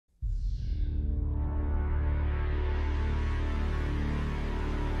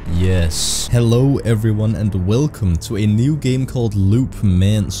yes. Hello everyone and welcome to a new game called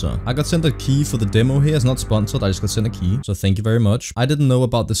Loopmancer. I got sent a key for the demo here. It's not sponsored, I just got sent a key. So thank you very much. I didn't know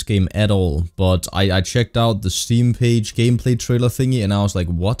about this game at all, but I checked out the Steam page gameplay trailer thingy and I was like,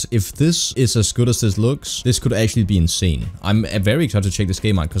 what? If this is as good as this looks, this could actually be insane. I'm very excited to check this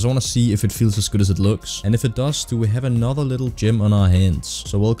game out because I want to see if it feels as good as it looks. And if it does, do we have another little gem on our hands?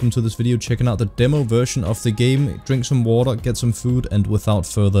 So welcome to this video checking out the demo version of the game. Drink some water, get some food, and without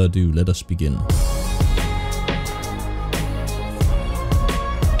further ado, let us begin.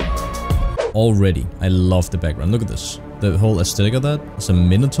 Already, I love the background. Look at this. The whole aesthetic of that. There's a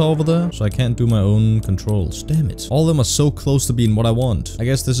minotaur over there, so I can't do my own controls. Damn it. All of them are so close to being what I want. I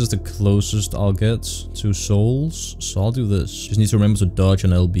guess this is the closest I'll get to souls, so I'll do this. Just need to remember to dodge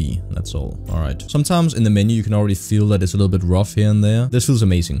an LB. That's all. Alright. Sometimes in the menu, you can already feel that it's a little bit rough here and there. This feels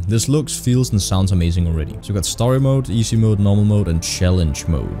amazing. This looks, feels, and sounds amazing already. So we've got story mode, easy mode, normal mode, and challenge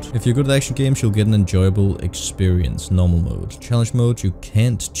mode. If you're good at action games, you'll get an enjoyable experience. Normal mode. Challenge mode, you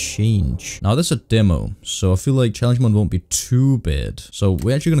can't change. Now, this is a demo, so I feel like challenge mode won't be too bad. So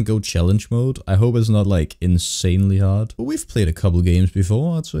we're actually gonna go challenge mode. I hope it's not like insanely hard, but we've played a couple games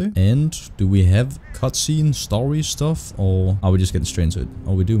before, I'd say. And do we have cutscene story stuff, or are we just getting straight into it?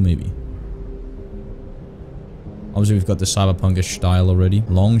 Oh, we do maybe. Obviously, we've got the cyberpunkish style already.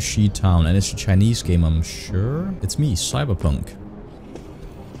 Longxi Town, and it's a Chinese game, I'm sure. It's me, Cyberpunk.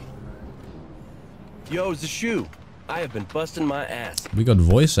 Yo, it's the shoe. I have been busting my ass. We got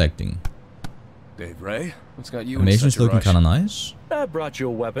voice acting. Dave Ray, what's got you Animation's in such a looking rush? kind of nice. I brought you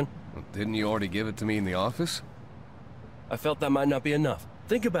a weapon. Didn't you already give it to me in the office? I felt that might not be enough.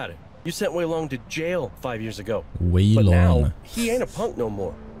 Think about it. You sent Wei Long to jail 5 years ago. Wei But Long. now, he ain't a punk no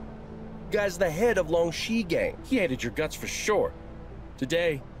more. Guy's the head of Longxi gang. He hated your guts for sure.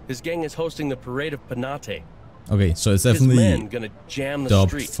 Today, his gang is hosting the Parade of Panate. Okay, so it's His definitely men gonna jam the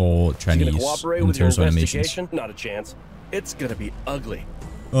dubbed street. for You Chinese gonna cooperate in with your terms of animations. investigation? Not a chance. It's gonna be ugly.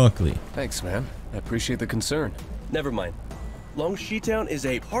 Ugly. Thanks, man. I appreciate the concern. Never mind. Longxi Town is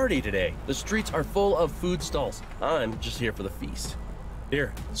a party today. The streets are full of food stalls. I'm just here for the feast.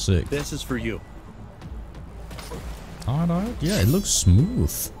 Here, Sick. this is for you. Alright, yeah, it looks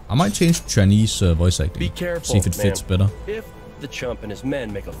smooth. I might change to Chinese voice acting. Be careful, see if it fits better. If the chump and his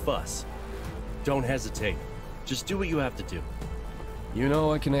men make a fuss, don't hesitate. Just do what you have to do. You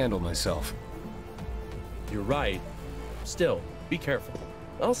know I can handle myself. You're right. Still, be careful.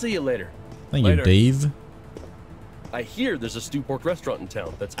 I'll see you later. Thank you, Dave. I hear there's a stew pork restaurant in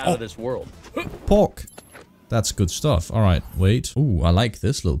town that's out of this world. Pork. That's good stuff. Alright, wait. Ooh, I like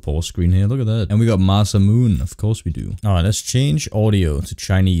this little pause screen here. Look at that. And we got MythyMoo. Of course we do. Alright, let's change audio to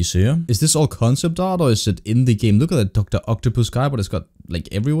Chinese here. Is this all concept art or is it in the game? Look at that Dr. Octopus guy, but it's got like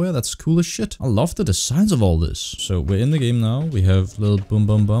everywhere. That's cool as shit. I love the designs of all this. So we're in the game now. We have little boom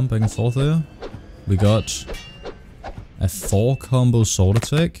boom boom back and forth there. We got a 4-combo sword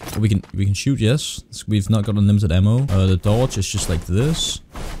attack. We can shoot, yes. We've not got unlimited ammo. The dodge is just like this.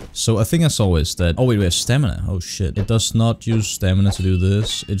 So I think I saw is that... Oh wait, we have stamina. Oh shit. It does not use stamina to do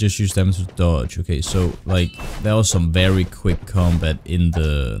this. It just uses stamina to dodge. Okay, so like there was some very quick combat in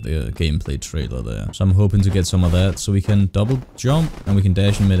the gameplay trailer there. So I'm hoping to get some of that. So we can double jump and we can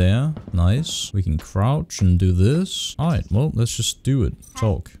dash in midair. Nice. We can crouch and do this. Alright, well, let's just do it.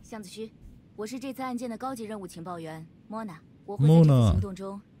 Talk. 我是这次案件的高级任务情报员 Mona， 我会在这次行动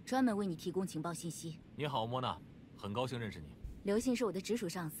中专门为你提供情报信息。你好 ，Mona， 很高兴认识你。刘信是我的直属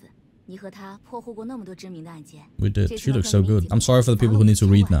上司，你和他破获过那么多知名的案件。 We did. She looks so good. I'm sorry for the people who need to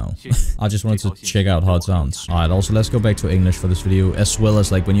read now. I just wanted to check out how it sounds. Alright, also let's go back to English for this video, as well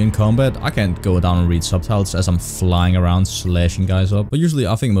as like when you're in combat, I can't go down and read subtitles as I'm flying around slashing guys up. But usually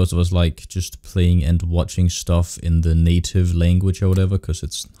I think most of us like just playing and watching stuff in the native language or whatever, because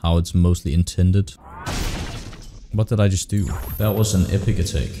it's how it's mostly intended. What did I just do? That was an epic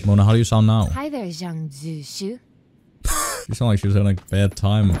attack. Mona, how do you sound now? Hi there, Zhang Zishu. You sound like she was having a bad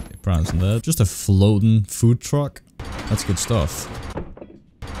time pronouncing that. Just a floating food truck. That's good stuff.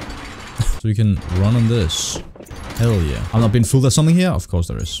 So we can run on this. Hell yeah. I'm not being fooled. There's something here? Of course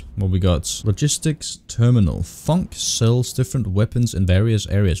there is. What we got? Logistics terminal. Funk sells different weapons in various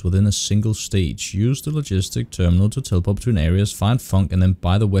areas within a single stage. Use the logistic terminal to teleport between areas, find Funk, and then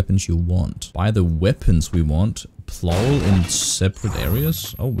buy the weapons you want. Buy the weapons we want. Plural in separate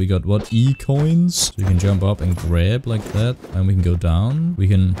areas. Oh, we got what? E-coins. So you can jump up and grab like that. And we can go down. We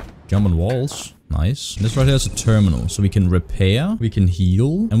can jump on walls. Nice. And this right here is a terminal. So we can repair, we can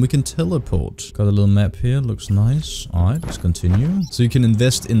heal, and we can teleport. Got a little map here. Looks nice. Alright, let's continue. So you can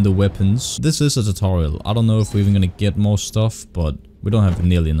invest in the weapons. This is a tutorial. I don't know if we're even gonna get more stuff, but We don't have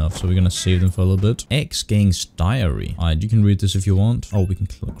nearly enough, so we're gonna save them for a little bit. X-Gang's diary. Alright, you can read this if you want. Oh, we can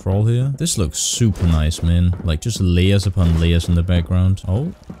crawl here. This looks super nice, man. Like, just layers upon layers in the background.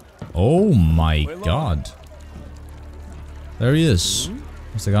 Oh. Oh my god. There he is.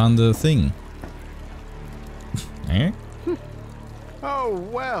 It's the guy on the thing. Eh? Oh,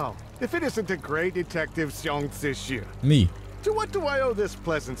 well. If it isn't the great Detective Xiong Zixu. Me. To what do I owe this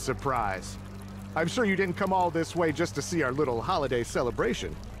pleasant surprise? I'm sure you didn't come all this way just to see our little holiday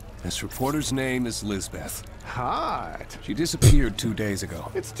celebration. This reporter's name is Lisbeth. Hot. She disappeared 2 days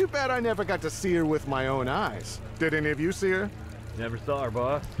ago. It's too bad I never got to see her with my own eyes. Did any of you see her? Never saw her,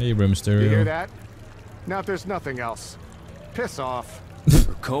 boss. Hey, Rey Mysterio. You hear that? Now if there's nothing else, piss off.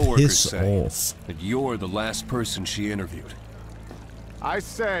 Her co-workers Piss say off. that you're the last person she interviewed. I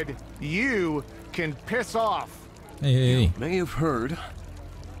said you can piss off. Hey, hey, hey. May have heard.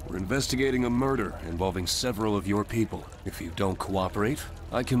 We're investigating a murder involving several of your people. If you don't cooperate,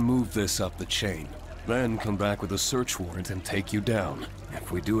 I can move this up the chain. Then come back with a search warrant and take you down.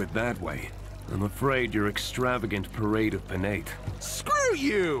 If we do it that way, I'm afraid your extravagant parade of Penate. Screw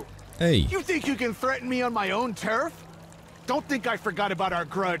you! Hey. You think you can threaten me on my own turf? Don't think I forgot about our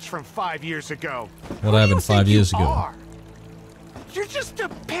grudge from 5 years ago. What happened 5 years ago? Are? You're just a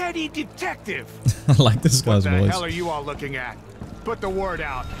petty detective. I like this guy's What the voice. hell are you all looking at? Put the word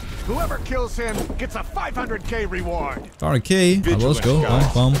out. Whoever kills him gets a 500k reward. 500k. Alright, let's go. Bum,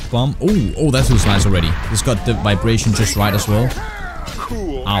 bum, bum. Oh, that feels nice already. It's got the vibration just right as well.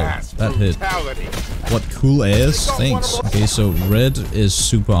 Cool. Ow, ass that hit. brutality. What cool ass. Thanks. Okay, so red is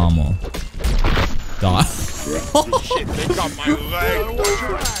super armor. Die. Shit, they got my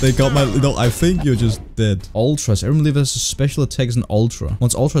leg. They got my... No, I think you're just dead. Ultras. Everyone believe there's a special attack as an Ultra.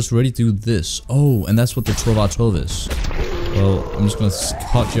 Once Ultra is ready, do this. Oh, and that's what the 12R12 is. Well, I'm just gonna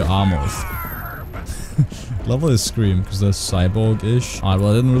cut your arm off. Love this scream, because they're cyborg-ish. Alright,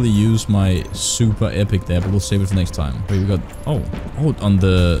 well, I didn't really use my super epic there, but we'll save it for next time. Wait, we got... Oh, on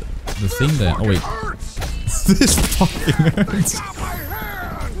the thing there. Oh, wait. This fucking hurts.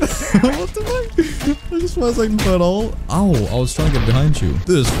 What the fuck? I just was like, but all. Ow, I was trying to get behind you.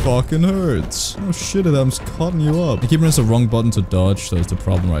 This fucking hurts. Oh shit, I'm cutting you up. I keep pressing the wrong button to dodge, so it's the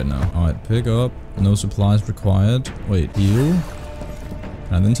problem right now. Alright, pick up. No supplies required. Wait, heal.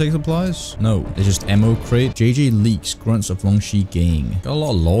 Can I then take supplies? No, it's just ammo crate. JJ Leaks, Grunts of Longxi Gang. Got a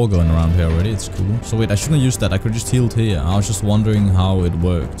lot of lore going around here already, it's cool. So wait, I shouldn't have used that, I could just healed here. I was just wondering how it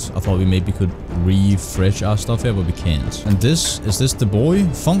worked. I thought we maybe could refresh our stuff here, but we can't. And this, is this the boy?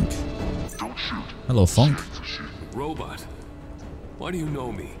 Funk? Don't shoot. Hello, Funk. Robot, why do you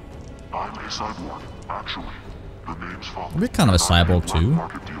know me? I'm a cyborg, actually. The name's Funk. We're kind of a cyborg too.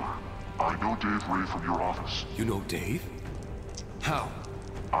 Market dealer. I know Dave Ray from your office. You know Dave? How?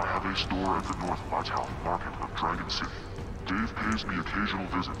 I have a store at the North Lighthouse Market of Dragon City. Dave pays me occasional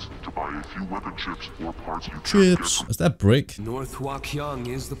visits to buy a few weapon chips or parts you can't Chips. get. Is that brick? North Wakyang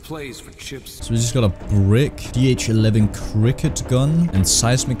is the place for chips. So we just got a brick, DH-11 cricket gun, and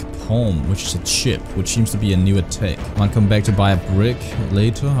seismic palm, which is a chip, which seems to be a new attack. Might come back to buy a brick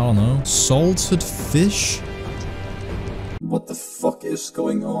later, I don't know. Salted fish? What the fuck is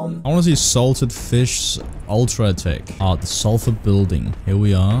going on? I want to see salted fish's ultra attack. Ah, the sulfur building. Here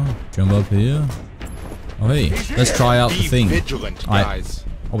we are. Jump up here. Oh hey, let's try out the thing. Guys.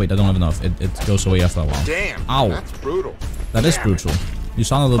 Oh wait, I don't have enough. It goes away after a while. Damn. Ow. That's brutal. That is brutal. You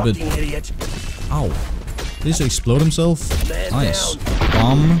sound a little bit... Idiot. Ow. Did he just explode himself? Nice.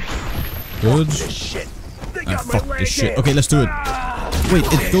 Bomb. Good. Shit. They Ah, got my fuck leg this shit. in. Okay, let's do it. Wait,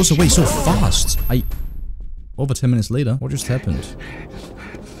 it goes away so fast. Over 10 minutes later. What just happened?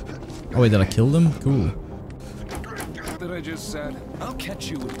 Oh wait, did I kill them? Cool. That I just said, I'll catch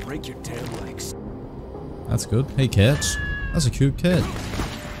you and break your damn legs. That's good. Hey, cat. That's a cute cat.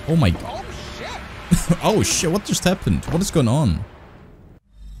 Oh my... Oh shit. Oh shit, what just happened? What is going on?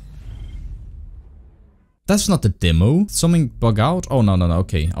 That's not the demo. Did something bug out? Oh, no,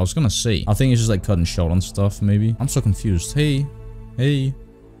 okay. I was gonna say. I think it's just like cutting short on stuff, maybe. I'm so confused. Hey.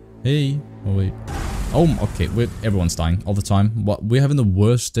 Oh, wait. Oh, okay. Everyone's dying all the time. What? We're having the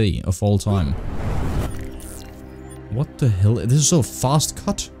worst day of all time. What the hell? This is so fast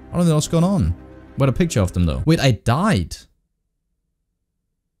cut. I don't know what's going on. What a picture of them, though. Wait, I died.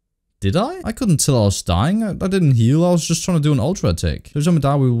 Did I? I couldn't tell I was dying. I didn't heal. I was just trying to do an ultra attack. If someone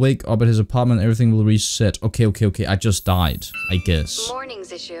died, we will wake up at his apartment and everything will reset. Okay. I just died, I guess.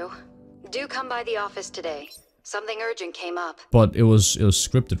 Morning's issue. Do come by the office today. Something urgent came up. But it was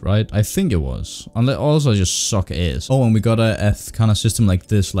scripted, right? I think it was. Unless also I just suck ass. Oh, and we got a kind of system like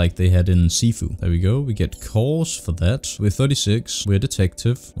this, like they had in Sifu. There we go. We get cause for that. We're 36. We're a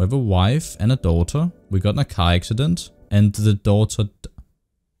detective. We have a wife and a daughter. We got in a car accident. And the daughter...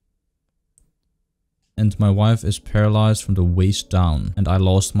 And my wife is paralyzed from the waist down. And I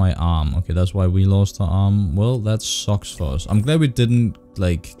lost my arm. Okay, that's why we lost our arm. Well, that sucks for us. I'm glad we didn't,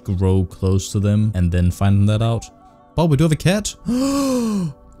 like, grow close to them and then find that out. Oh, we do have a cat?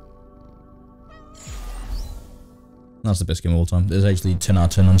 That's the best game of all time. There's actually 10 out of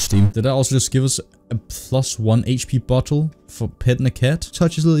 10 on Steam. Did I also just give us a +1 HP bottle for petting a cat?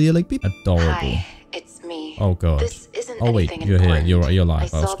 Touches little ear like beep. Adorable. Hi, it's me. Oh god. This isn't oh wait, anything you're important. here. You're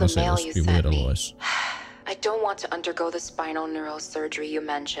alive. I was saw gonna the say mail this you would be sent weird me. otherwise. I don't want to undergo the spinal neurosurgery you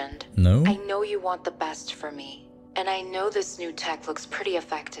mentioned. No? I know you want the best for me, and I know this new tech looks pretty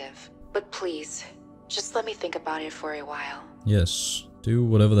effective. But please, just let me think about it for a while. Yes. Do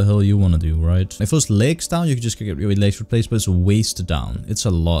whatever the hell you want to do, right? If it was legs down, you could just get your legs replaced, but it's waist down. It's a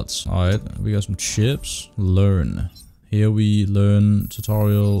lot. Alright, we got some chips. Learn. Here we learn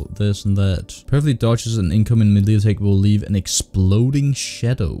tutorial, this and that. Perfectly dodges an incoming melee attack will leave an exploding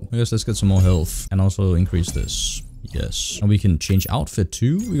shadow. I guess let's get some more health. And also increase this. Yes. And we can change outfit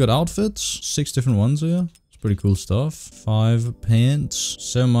too. We got outfits. 6 different ones here. Pretty cool stuff. 5 pants.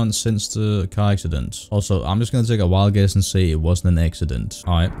 7 months since the car accident. Also, I'm just gonna take a wild guess and say it wasn't an accident.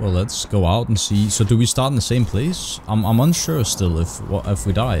 Alright, well, let's go out and see. So do we start in the same place? I'm unsure still if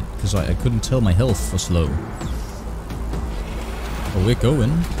we died, because I couldn't tell my health was low. Oh, we're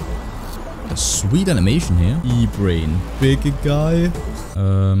going. A sweet animation here. E-brain. Big guy.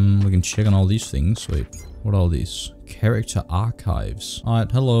 We can check on all these things. Wait, what are all these? Character archives.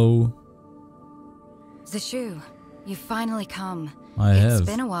 Alright, hello. Zishu, you finally come. I have. It's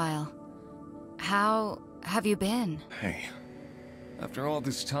been a while. How have you been? Hey, after all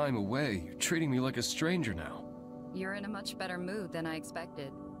this time away, you're treating me like a stranger now. You're in a much better mood than I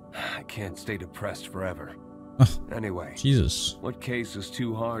expected. I can't stay depressed forever. Anyway, Jesus. What case is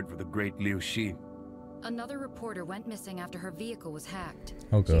too hard for the great Liu Xi? Another reporter went missing after her vehicle was hacked.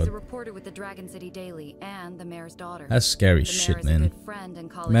 Oh god. She's a reporter with the Dragon City Daily and the mayor's daughter. That's scary shit, man.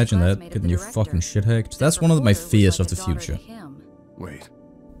 Imagine that, getting your fucking shit hacked. That's one of my fears of the future. Wait.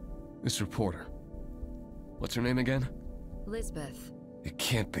 This reporter. What's her name again? Lisbeth. It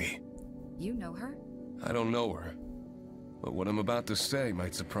can't be. You know her? I don't know her. But what I'm about to say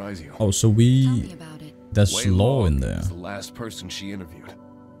might surprise you. Oh, so Tell me about it. there's law in there. The last person she interviewed.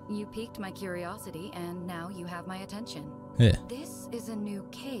 You piqued my curiosity, and now you have my attention. Yeah. This is a new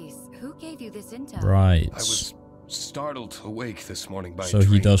case. Who gave you this intel? Right. I was startled awake this morning by a So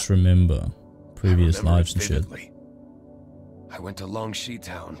dream. he does remember previous I remember lives it and shit. vividly. I went to Longxi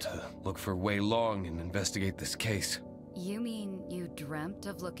Town to look for Wei Long and investigate this case. You mean you dreamt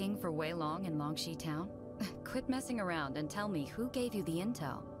of looking for Wei Long in Longxi Town? Quit messing around and tell me who gave you the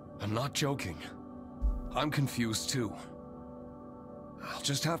intel. I'm not joking. I'm confused too. I'll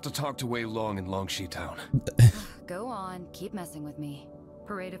just have to talk to Wei Long in Longxi Town. Go on, keep messing with me.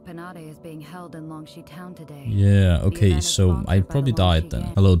 Parade of Panade is being held in Longxi Town today. Yeah, okay, so I probably died then.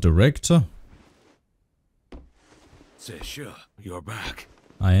 Hello, director? Zishu, you're back.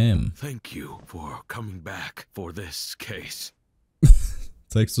 I am. Thank you for coming back for this case.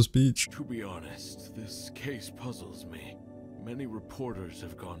 Text to speech. To be honest, this case puzzles me. Many reporters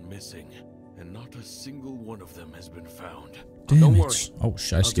have gone missing, and not a single one of them has been found. Damn Don't it. worry. Oh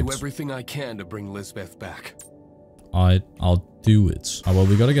shit, I I'll do skipped. everything I can to bring Lisbeth back. I'll do it. Oh, well,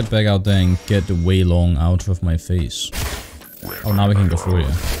 we gotta get back out there and get the Wei Long out of my face. Oh, now we can go through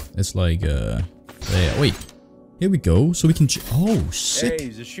here. It's like, there. Wait. Here we go. So we can... Oh, sick. Hey,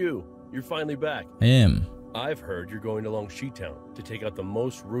 Zishu. You're finally back. I am. I've heard you're going to Longxi Town to take out the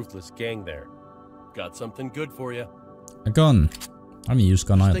most ruthless gang there. Got something good for you. A gun. I haven't used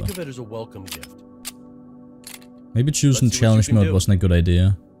gun either. Think of it as a welcome gift. Maybe choosing Let's see what challenge you can mode do. wasn't a good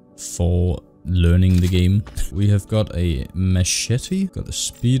idea for learning the game. We have got a machete, got a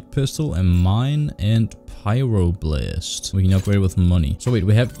speed pistol, a mine, and pyroblast. We can upgrade it with money. So wait,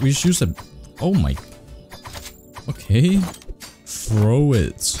 we just used a... Oh my... Okay. Throw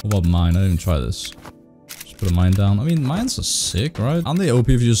it. What about mine? I didn't even try this. Just put a mine down. I mean, mines are sick, right? Aren't they OP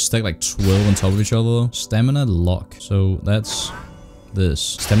if you just stack like 12 on top of each other? Stamina lock. So that's this.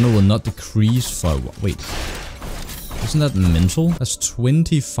 Stamina will not decrease for... Wait. Isn't that mental? That's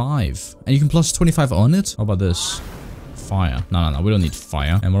 25. And you can plus 25 on it? How about this? Fire. No, we don't need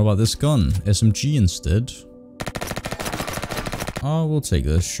fire. And what about this gun? SMG instead. Oh, we'll take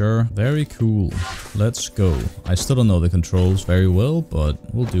this, sure. Very cool. Let's go. I still don't know the controls very well, but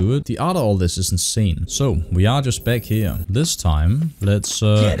we'll do it. The art of all this is insane. So, we are just back here. This time, let's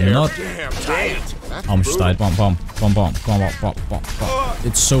not... Almost died. Bomb.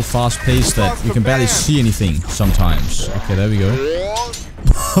 It's so fast-paced that you can barely see anything sometimes. Okay, there we go.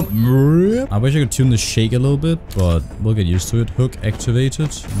 I wish I could tune the shake a little bit, but we'll get used to it. Hook activated.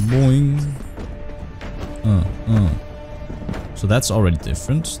 Boing. So that's already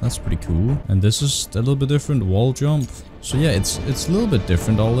different. That's pretty cool. And this is a little bit different. Wall jump. So yeah, it's a little bit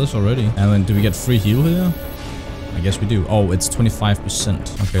different, all this already. And then do we get free heal here? I guess we do. Oh, it's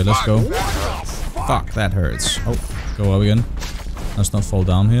 25%. Okay, let's go. Fuck, that hurts. Oh, go up again. Let's not fall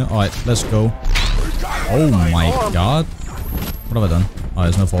down here. Alright, let's go. Oh my god. What have I done? Oh,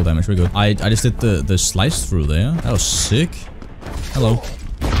 there's no fall damage. We're good. I just did the slice through there. That was sick. Hello.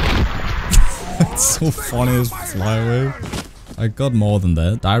 It's so funny as fly away. I got more than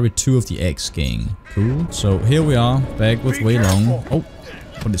that. Diary 2 of the X gang. Cool. So here we are, back with Wei Long. Oh,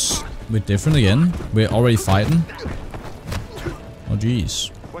 what is... We're different again. We're already fighting. Oh jeez.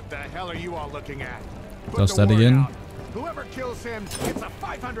 What the hell are you all looking at? Does that again? Whoever kills him gets a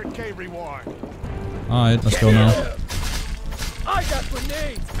 500k reward. Alright, let's go now. I got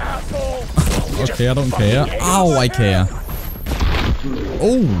grenades, asshole. Okay, I don't care. Ow, I care.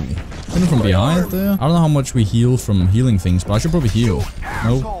 Oh, coming from behind there. I don't know how much we heal from healing things, but I should probably heal.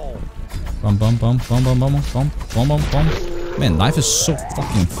 Nope. Bum bum bum bum bum bum bum bum bum bum. Man, life is so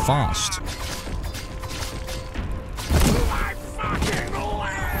fucking fast.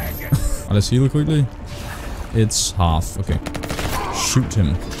 Let's heal quickly. It's half. Okay. Shoot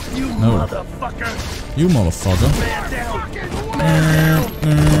him. No. You motherfucker.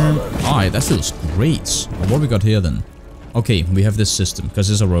 Alright, that feels great. What have we got here then? Okay, we have this system, because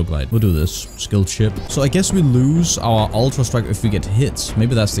it's a roguelite. We'll do this. Skill chip. So I guess we lose our ultra strike if we get hit.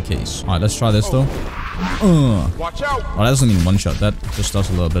 Maybe that's the case. Alright, let's try this though. Watch out. Oh, that doesn't mean one shot. That just does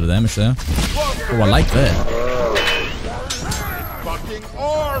a little bit of damage there. Oh, I like that. Fucking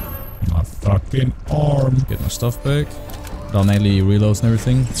arm. My fucking arm. Get my stuff back. Automatically reloads and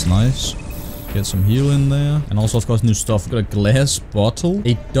everything. It's nice. Get some heal in there. And also, of course, new stuff. We got a glass bottle,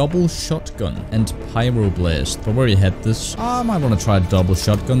 a double shotgun, and pyroblast. But we already had this. I might want to try a double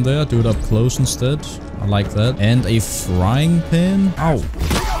shotgun there. Do it up close instead. I like that. And a frying pan. Ow.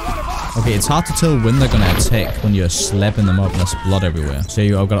 Okay, it's hard to tell when they're gonna attack when you're slapping them up and there's blood everywhere. So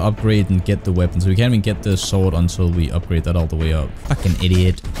I've got to upgrade and get the weapons. We can't even get the sword until we upgrade that all the way up. Fucking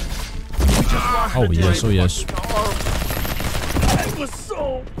idiot. Oh yes, oh yes. That was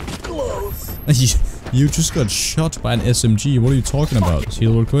so close. You just got shot by an SMG. What are you talking about? Let's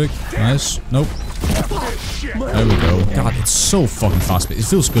heal real quick. Nice. Nope. There we go. God, it's so fucking fast. It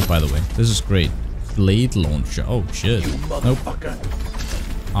feels good, by the way. This is great. Blade launcher. Oh shit. Nope.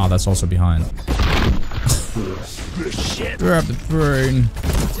 Ah, that's also behind. Grab the brain.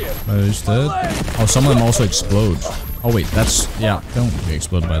 Where's that? Oh, some of them also explode. Oh wait, that's... Yeah, don't get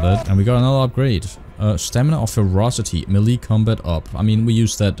exploded by that. And we got another upgrade. Stamina of ferocity. Melee combat up. I mean, we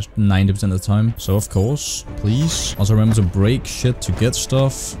use that 90% of the time. So, of course, please. Also remember to break shit to get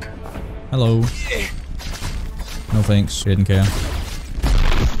stuff. Hello. No thanks. Didn't care.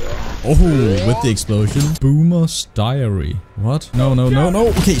 Oh, with the explosion. Boomer's diary. What? No, no, no, no.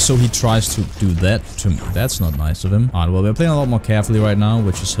 Okay, so he tries to do that to me. That's not nice of him. Alright, well, we're playing a lot more carefully right now,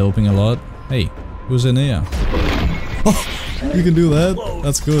 which is helping a lot. Hey, who's in here? Oh, you can do that?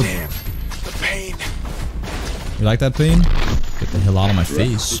 That's good. The pain. You like that pain? Get the hell out of my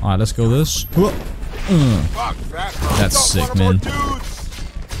face. Alright, let's go this. That's sick, man.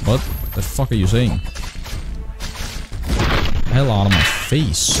 What the fuck are you saying? Hell out of my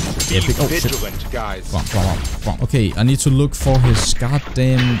face. Epic. Oh shit. Okay, I need to look for his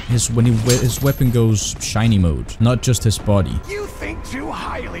goddamn his weapon goes shiny mode, not just his body. You think too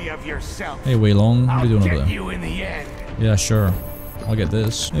highly of yourself. Hey, Wei Long, what are you doing over there? You in the end. Yeah, sure. I'll get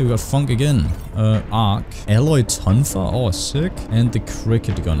this. Hey, we got Funk again. Arc. Alloy Tonfa. Oh, sick. And the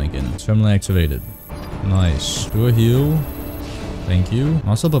cricket gun again. Terminal activated. Nice. Do a heal. Thank you.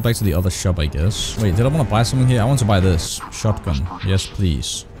 I'll still go back to the other shop, I guess. Wait, did I want to buy something here? I want to buy this. Shotgun. Yes,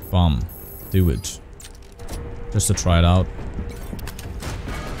 please. Bomb. Do it. Just to try it out.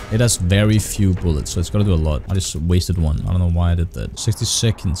 It has very few bullets, so it's gotta do a lot. I just wasted one. I don't know why I did that. 60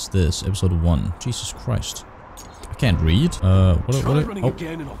 seconds, this. Episode 1. Jesus Christ. I can't read. What running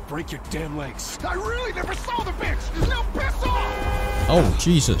again and I'll break your damn legs. I really never saw the bitch. Now piss off. Oh,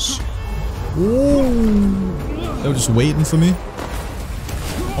 Jesus. Ooh. They were just waiting for me.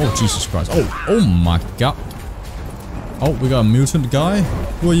 Oh, Jesus Christ. Oh my god. Oh, we got a mutant guy?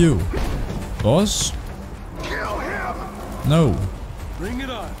 Who are you? Boss? Kill him. No. Bring it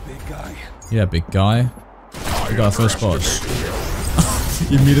on, big guy. Yeah, big guy. We got our first boss.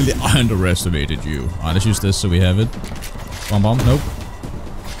 Immediately underestimated you. Alright, let's use this so we have it. Bomb bomb. Nope.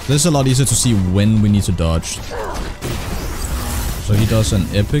 This is a lot easier to see when we need to dodge. So he does an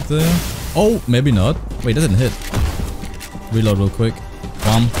epic there. Oh, maybe not. Wait, that didn't hit. Reload real quick.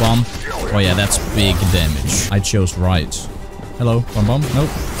 Bomb, bomb. Oh yeah, that's big damage. I chose right. Hello, bomb, bomb. Nope.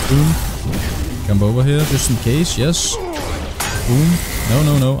 Boom. Jump over here, just in case. Yes. Boom. No,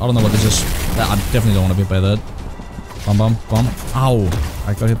 no, no. I don't know what this is. I definitely don't want to be hit by that. Bomb, bomb, bomb. Ow.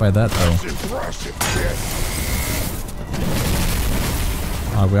 I got hit by that, though.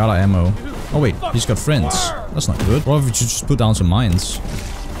 Alright, we're out of ammo. Oh, wait. He's got friends. That's not good. What if we should just put down some mines?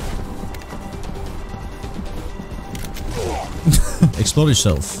 Explode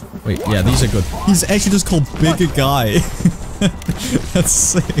yourself. Wait, yeah, these are good. He's actually just called Bigger Guy. That's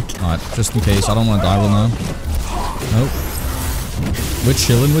sick. Alright, just in case. I don't want to die right now. Nope. We're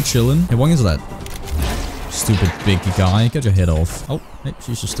chilling, we're chilling. Hey, what is that? Stupid big guy. Get your head off. Oh, hey,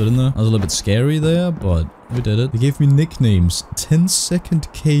 she just stood in there. That was a little bit scary there, but we did it. They gave me nicknames. 10-second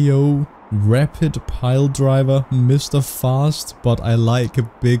KO. Rapid Pile Driver. Mr. Fast, but I like a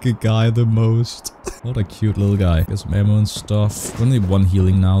bigger guy the most. What a cute little guy. Got some ammo and stuff. Only one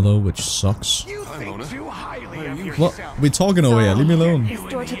healing now though, which sucks. You think too highly of yourself. What? We're talking over here. Leave me alone. This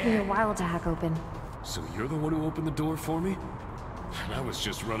door took me a while to hack open. So you're the one who opened the door for me? And I was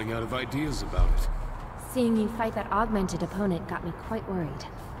just running out of ideas about it. Seeing you fight that augmented opponent got me quite worried.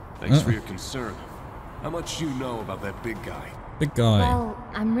 Thanks for your concern. How much you know about that big guy? Big guy. Well,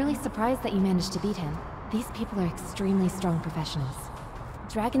 I'm really surprised that you managed to beat him. These people are extremely strong professionals.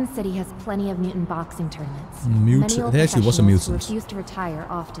 Dragon City has plenty of mutant boxing tournaments. Mutant? There actually was a mutant. Who refuse to retire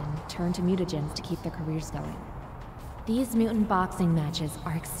often turn to mutagens to keep their careers going. These mutant boxing matches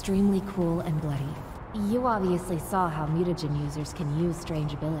are extremely cool and bloody. You obviously saw how mutagen users can use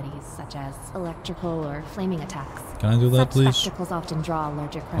strange abilities, such as electrical or flaming attacks. Can I do that, please? Spectacles often draw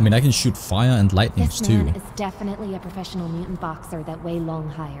larger crowds. I mean, I can shoot fire and lightnings this too. man is definitely a professional mutant boxer that Wei Long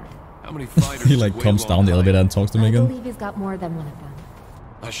hired. How many fighters He like comes down the elevator and talks to me I again. believe he's got more than one of them.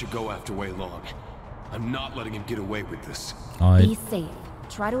 I should go after Wei Long. I'm not letting him get away with this. Be safe.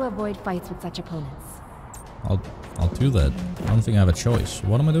 Try to avoid fights with such opponents. I'll do that. I don't think I have a choice.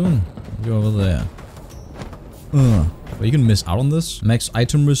 What am I doing? Go over there. But you can miss out on this. Max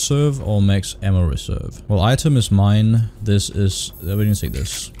item reserve or max ammo reserve. Well, item is mine. This is... we didn't say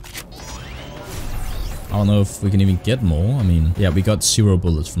this. I don't know if we can even get more. I mean, yeah, we got 0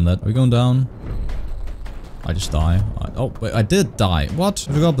 bullets from that. Are we going down? I just die. Oh, wait, I did die. What?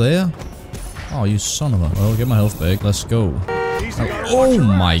 Did we go up there? Oh, you son of a... Well, get my health back. Let's go. Oh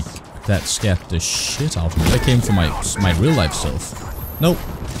my... That scared the shit out of me. That came from my real life self. Nope.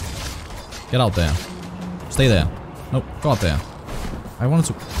 Get out there. Stay there. Nope. Go out there. I wanted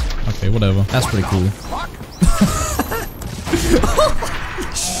to... Okay, whatever. That's pretty cool.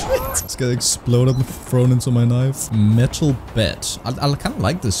 Shit. It's gonna explode and thrown into my knife. Metal bet. I kind of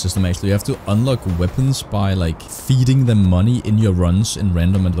like this system actually. You have to unlock weapons by like feeding them money in your runs in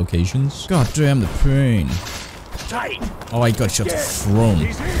random locations. God damn the pain. Oh, I got shot from.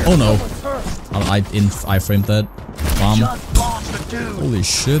 Oh no. I framed that. Bomb. Holy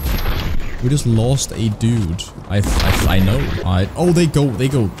shit. We just lost a dude. I know. Alright. Oh, they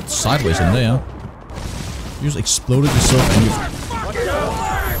go sideways in there. You just exploded yourself and you...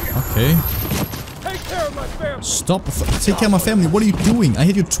 Okay. Stop. Take care of my family. What are you doing? I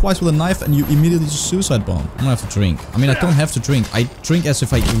hit you twice with a knife and you immediately just suicide bomb. I'm gonna have to drink. I mean, I don't have to drink. I drink as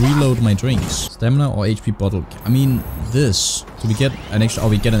if I reload my drinks. Stamina or HP bottle. I mean, this. Do we get an extra... Oh,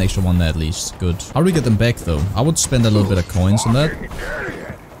 we get an extra one there at least. Good. How do we get them back though? I would spend a little bit of coins on that.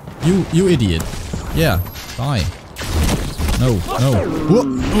 You idiot. Yeah. Die. No. No.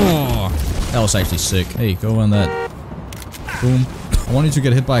 Oh, that was actually sick. Hey, go on that. Boom. I want you to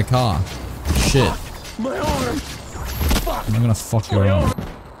get hit by a car. Shit. I'm gonna fuck your arm.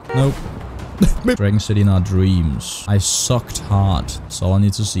 Nope. Dragon City in our dreams. I sucked hard. That's all I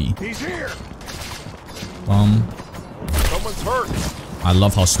need to see. He's here. Someone's hurt. I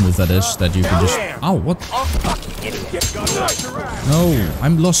love how smooth that is. That you can just... Ow, what? No,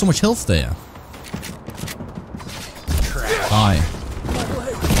 I'm lost so much health there. Die.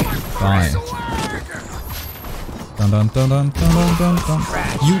 Die. Dun dun dun dun dun dun dun.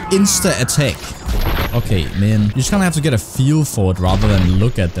 You insta-attack. Okay, man. You just kind of have to get a feel for it rather than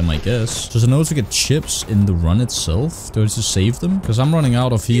look at them, I guess. Does it know to get chips in the run itself? Do I just save them? Because I'm running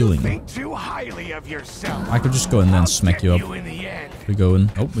out of healing. I could just go in there and smack you up. We go in.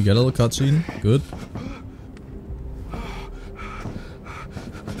 Oh, we get a little cutscene. Good.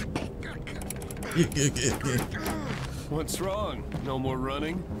 What's wrong? No more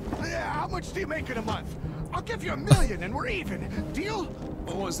running? How much do you make in a month? I'll give you $1 million and we're even. Deal?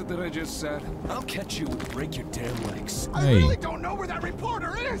 What was it that I just said? I'll catch you and break your damn legs. I really don't know where that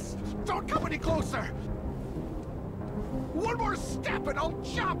reporter is. Don't come any closer. One more step and I'll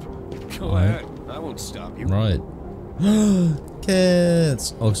jump. Go ahead. I won't stop you. Right.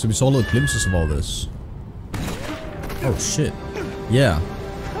 Cats! Oh, so we saw little glimpses of all this. Oh shit. Yeah.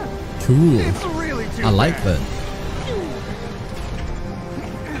 Cool. I like that.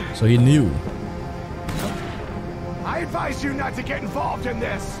 So he knew. I advise you not to get involved in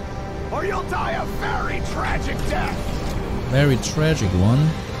this, or you'll die a very tragic death. Very tragic one.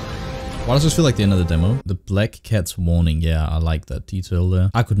 Why does this feel like the end of the demo? The black cat's warning. Yeah, I like that detail there.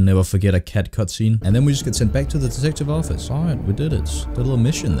 I could never forget a cat cutscene. And then we just get sent back to the detective office. Alright, we did it. Did a little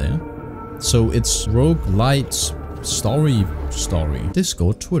mission there. So it's rogue-lite story.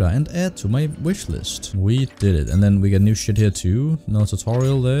 Discord, Twitter, and add to my wishlist. We did it. And then we get new shit here too. No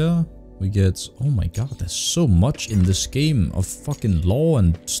tutorial there. We get... Oh my god, there's so much in this game of fucking lore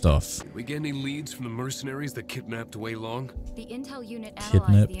and stuff. Did we get any leads from the mercenaries that kidnapped Wei Long? The intel unit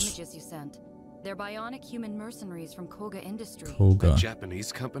analyzed the images you sent. They're bionic human mercenaries from Koga Industry. A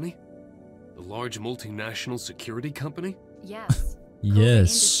Japanese company? The large multinational security company? Yes. Yes. Koga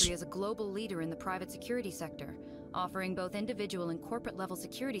Industry is a global leader in the private security sector, offering both individual and corporate level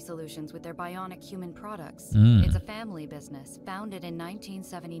security solutions with their bionic human products. It's a family business, founded in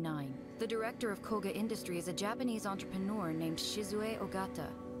 1979. The director of Koga Industry is a Japanese entrepreneur named Shizue Ogata.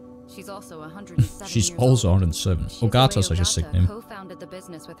 She's also 107 She's years also old. 107. Ogata's such a sick name. Co-founded the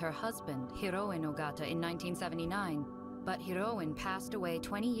business with her husband, Hiroin Ogata, in 1979. But Hiroin passed away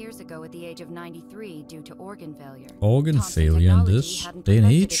 20 years ago at the age of 93 due to organ failure. Organ failure in this day and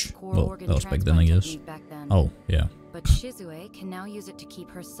age? Well, that was back then, I guess. Oh, yeah. But Shizue can now use it to keep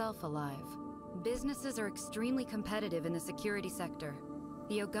herself alive. Businesses are extremely competitive in the security sector.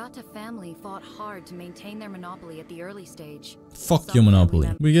 The Ogata family fought hard to maintain their monopoly at the early stage. Fuck your monopoly.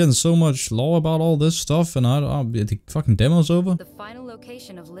 We're getting so much lore about all this stuff and the fucking demo's over? The final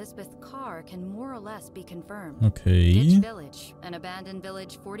location of Lisbeth's car can more or less be confirmed. Okay. Ditch Village, an abandoned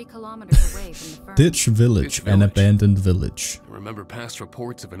village 40 kilometers away from the firm. Ditch Village, an abandoned village. I remember past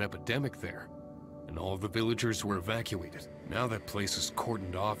reports of an epidemic there, and all of the villagers were evacuated. Now that place is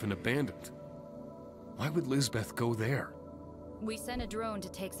cordoned off and abandoned. Why would Lisbeth go there? We sent a drone to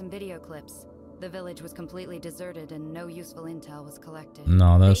take some video clips. The village was completely deserted and no useful intel was collected.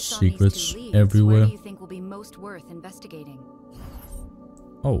 No, there's secrets everywhere. Where do you think will be most worth investigating?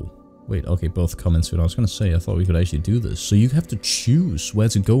 Oh. Wait, okay, both comments. I was gonna say, I thought we could actually do this. So you have to choose where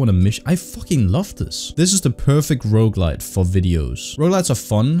to go on a mission. I fucking love this. This is the perfect roguelite for videos. Roguelites are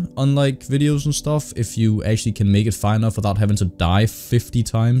fun, unlike videos and stuff, if you actually can make it far enough without having to die 50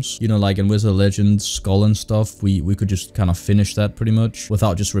 times. You know, like in Wizard of Legends, Skull and stuff, we could just kind of finish that pretty much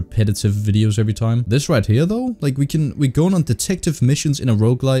without just repetitive videos every time. This right here though, like we're going on detective missions in a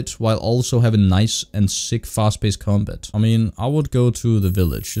roguelite while also having nice and sick fast-paced combat. I mean, I would go to the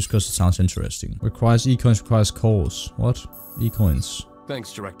village just because it sounds interesting. Requires e-coins, requires cores. What? E-coins.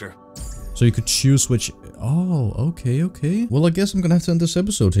 Thanks, Director. So you could choose which... Oh, okay, okay. Well, I guess I'm gonna have to end this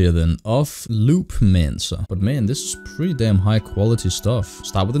episode here then, of Loopmancer. But man, this is pretty damn high quality stuff.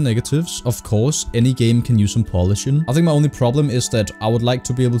 Start with the negatives. Of course, any game can use some polishing. I think my only problem is that I would like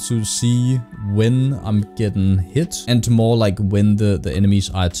to be able to see when I'm getting hit, and more like when the enemies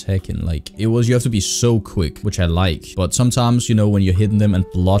are attacking. Like, you have to be so quick, which I like. But sometimes, you know, when you're hitting them and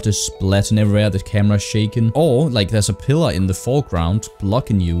blood is splatting everywhere, the camera's shaking. Or, like, there's a pillar in the foreground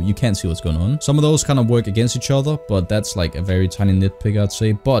blocking you. You can't see what's going on. Some of those kind of work against each other, but that's like a very tiny nitpick, I'd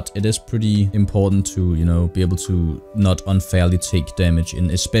say. But it is pretty important to, you know, be able to not unfairly take damage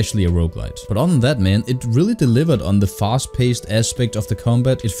in especially a roguelite. But other than that, man, it really delivered on the fast-paced aspect of the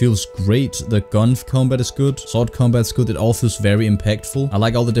combat. It feels great. The gun combat is good. Sword combat's good. It all feels very impactful. I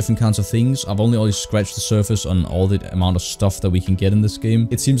like all the different kinds of things. I've only scratched the surface on all the amount of stuff that we can get in this game.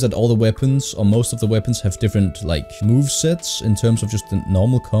 It seems that all the weapons, or most of the weapons, have different like move sets in terms of just the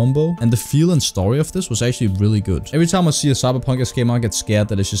normal combo. And the feel and story of this was actually really good. Every time I see a cyberpunk-esque game, I get scared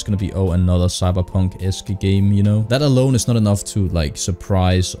that it's just gonna be, oh, another cyberpunk-esque game, you know? That alone is not enough to like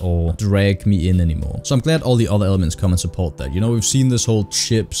surprise or drag me in anymore. So I'm glad all the other elements come and support that. You know, we've seen this whole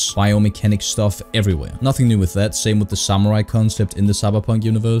chips, biomechanic stuff everywhere. Nothing new with that. Same with the samurai concept in the cyberpunk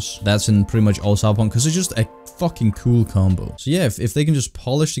universe. That's in pretty much all cyberpunk because it's just a fucking cool combo. So yeah, if they can just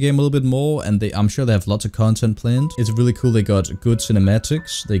polish the game a little bit more, and I'm sure they have lots of content planned. It's really cool. They got good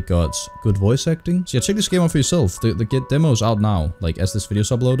cinematics. They got good voice acting. So yeah, check this game out for yourself. The demo's out now, like as this video's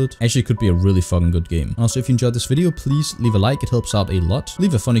uploaded. Actually, it could be a really fucking good game. Also, if you enjoyed this video, please leave a like. It helps out a lot.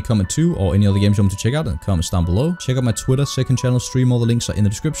 Leave a funny comment too, or any other games you want to check out in the comments down below. Check out my Twitter, second channel, stream. All the links are in the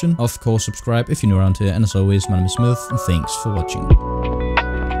description. Of course, subscribe if you're new around here. And as always, my name is Smith, and thanks for watching.